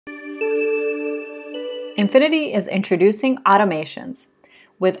Infinity is introducing automations.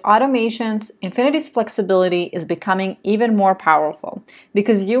 With automations, Infinity's flexibility is becoming even more powerful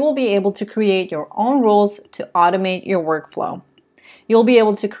because you will be able to create your own rules to automate your workflow. You'll be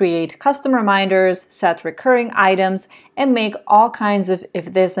able to create custom reminders, set recurring items, and make all kinds of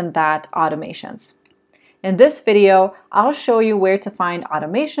if this and that automations. In this video, I'll show you where to find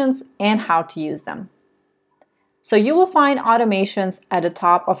automations and how to use them. So you will find automations at the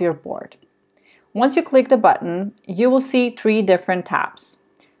top of your board. Once you click the button, you will see three different tabs: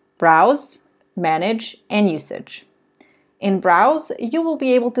 Browse, Manage, and Usage. In Browse, you will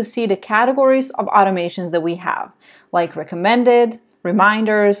be able to see the categories of automations that we have, like recommended,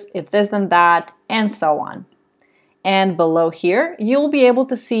 reminders, if this then that, and so on. And below here, you'll be able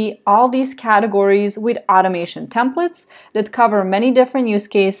to see all these categories with automation templates that cover many different use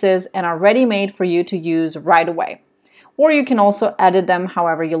cases and are ready-made for you to use right away. Or you can also edit them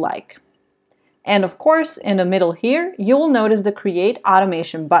however you like. And of course, in the middle here, you will notice the Create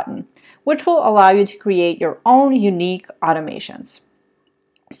Automation button, which will allow you to create your own unique automations.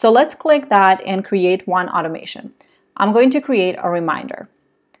 So let's click that and create one automation. I'm going to create a reminder.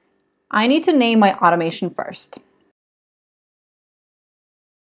 I need to name my automation first.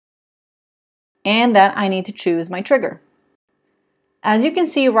 And then I need to choose my trigger. As you can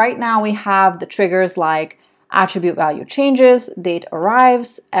see right now, we have the triggers like attribute value changes, date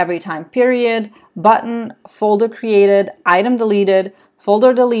arrives, every time period, button, folder created, item deleted,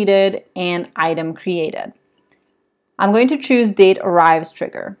 folder deleted, and item created. I'm going to choose date arrives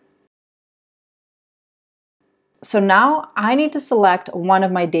trigger. So now I need to select one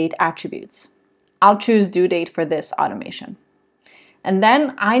of my date attributes. I'll choose due date for this automation. And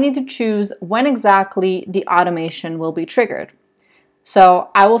then I need to choose when exactly the automation will be triggered. So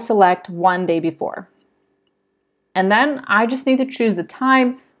I will select one day before. And then I just need to choose the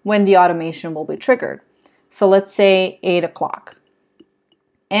time when the automation will be triggered. So let's say 8 o'clock.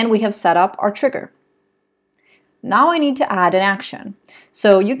 And we have set up our trigger. Now I need to add an action.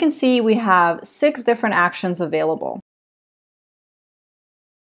 So you can see we have 6 different actions available.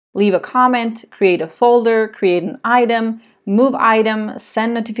 Leave a comment, create a folder, create an item, move item,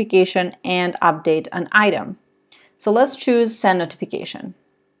 send notification, and update an item. So let's choose send notification.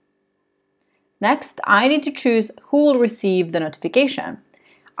 Next, I need to choose who will receive the notification.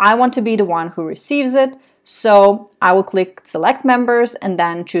 I want to be the one who receives it, so I will click select members and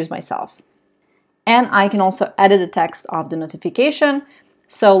then choose myself. And I can also edit the text of the notification.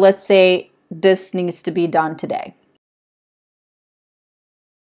 So let's say this needs to be done today.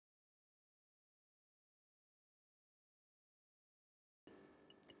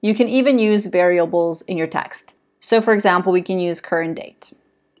 You can even use variables in your text. So for example, we can use current date.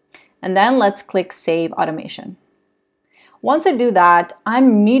 And then let's click Save Automation. Once I do that, I'm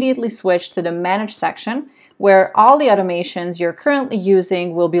immediately switched to the Manage section where all the automations you're currently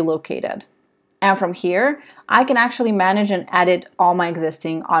using will be located. And from here, I can actually manage and edit all my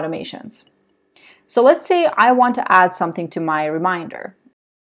existing automations. So let's say I want to add something to my reminder.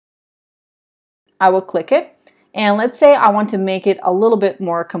 I will click it, and let's say I want to make it a little bit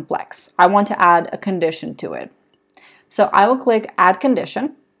more complex. I want to add a condition to it. So I will click Add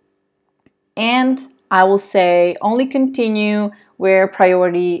Condition, and I will say only continue where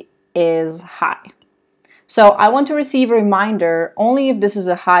priority is high. So I want to receive a reminder only if this is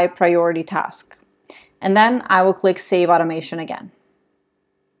a high priority task. And then I will click Save Automation again.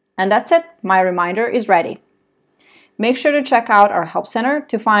 And that's it, my reminder is ready. Make sure to check out our Help Center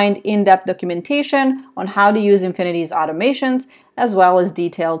to find in-depth documentation on how to use Infinity's automations, as well as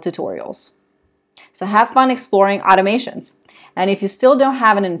detailed tutorials. So have fun exploring automations. And if you still don't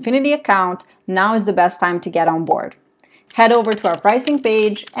have an Infinity account, now is the best time to get on board. Head over to our pricing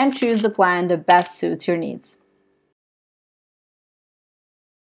page and choose the plan that best suits your needs.